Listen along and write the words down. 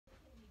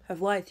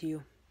have lied to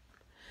you.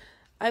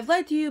 I've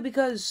lied to you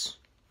because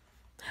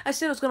I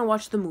said I was going to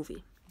watch the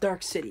movie,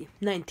 Dark City,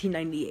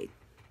 1998.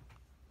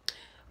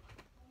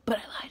 But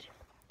I lied.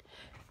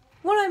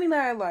 What do I mean by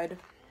I lied?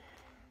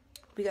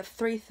 We got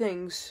 3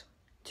 things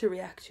to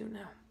react to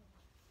now.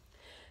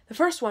 The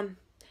first one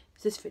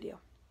is this video.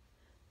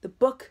 The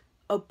Book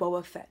of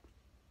Boba Fett.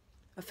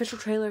 Official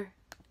trailer,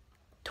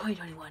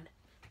 2021.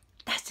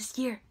 That's this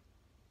year.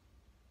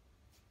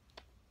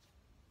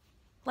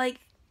 Like,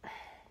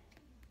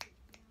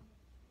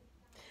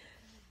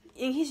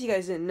 in case you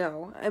guys didn't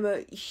know, I'm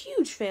a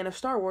huge fan of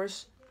Star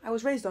Wars. I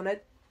was raised on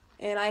it.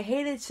 And I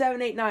hated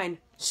 7, 8, 9.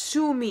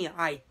 Sue me,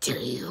 I dare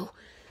you.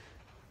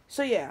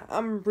 So yeah,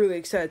 I'm really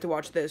excited to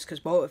watch this, because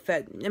Boba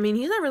Fett, I mean,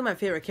 he's not really my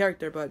favorite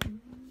character, but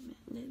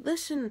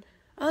listen,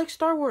 I like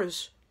Star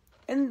Wars.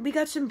 And we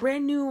got some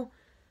brand new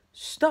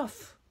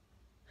stuff.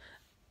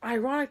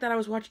 Ironic that I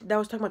was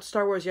talking about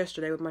Star Wars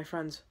yesterday with my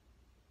friends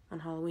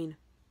on Halloween.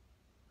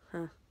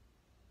 Huh.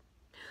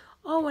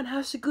 Oh, and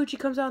House of Gucci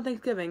comes out on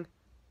Thanksgiving.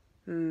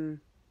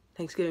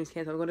 Thanksgiving's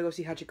canceled. I'm going to go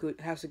see House of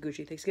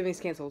Gucci. Thanksgiving's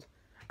canceled.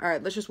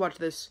 Alright, let's just watch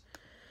this.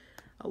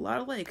 A lot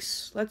of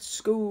likes. Let's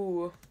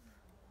go.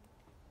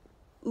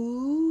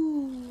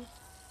 Ooh.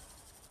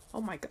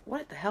 Oh my god,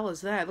 what the hell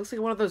is that? It looks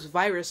like one of those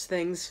virus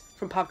things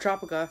from Pop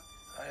Tropica.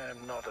 I am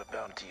not a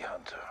bounty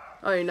hunter.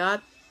 Oh, you're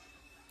not?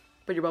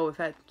 But you're Boba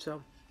Fett,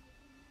 so.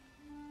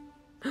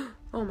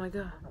 Oh my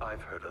god.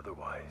 I've heard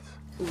otherwise.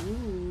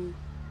 Ooh.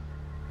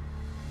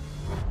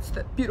 It's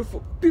that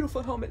beautiful,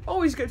 beautiful helmet.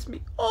 Always gets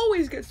me.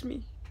 Always gets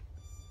me.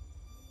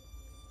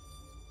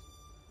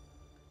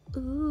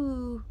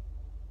 Ooh.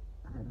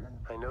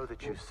 I know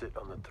that you sit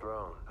on the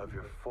throne of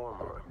your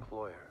former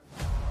employer.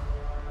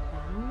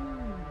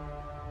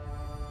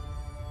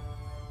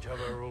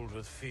 Jabba ruled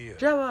with fear.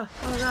 Jabba!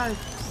 Oh god.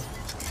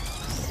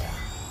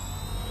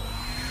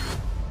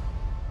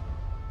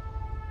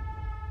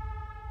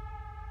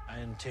 I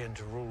intend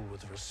to rule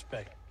with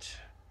respect.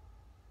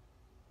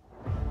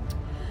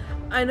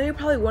 I know you're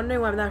probably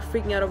wondering why I'm not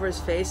freaking out over his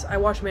face. I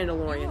watched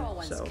Mandalorian, You were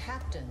once so.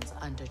 captains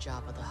under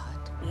Jabba the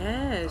Hutt.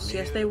 Yes,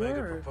 yes they Make a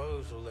were.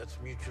 proposal that's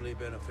mutually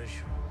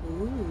beneficial.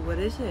 Ooh, what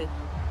is it?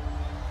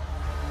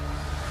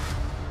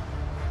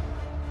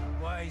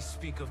 Why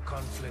speak of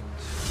conflict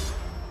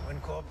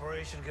when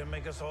cooperation can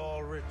make us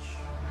all rich?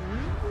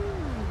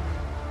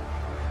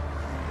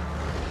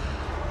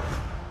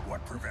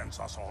 What prevents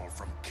us all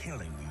from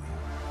killing you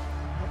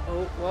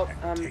Oh, well,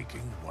 and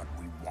taking what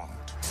we want?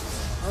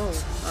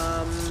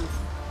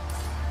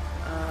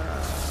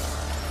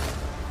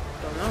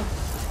 Don't know.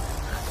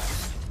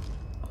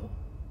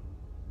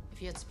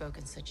 If you had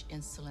spoken such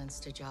insolence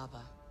to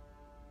Jabba,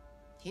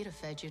 he'd have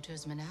fed you to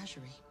his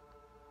menagerie.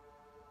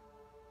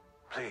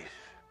 Please.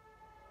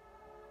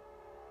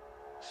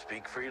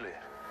 Speak freely.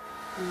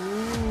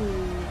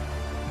 Ooh.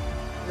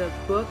 The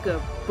Book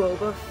of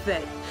Boba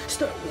Fett.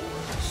 Star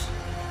Wars.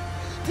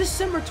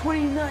 December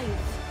 29th.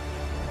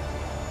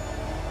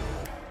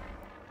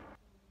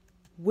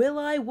 Will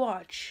I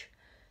watch?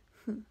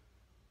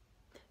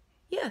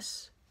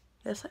 Yes.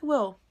 Yes, I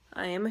will.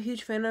 I am a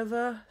huge fan of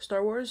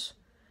Star Wars,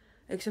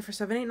 except for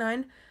 7, 8,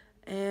 9.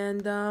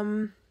 And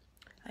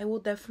I will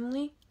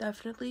definitely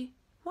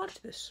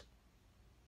watch this.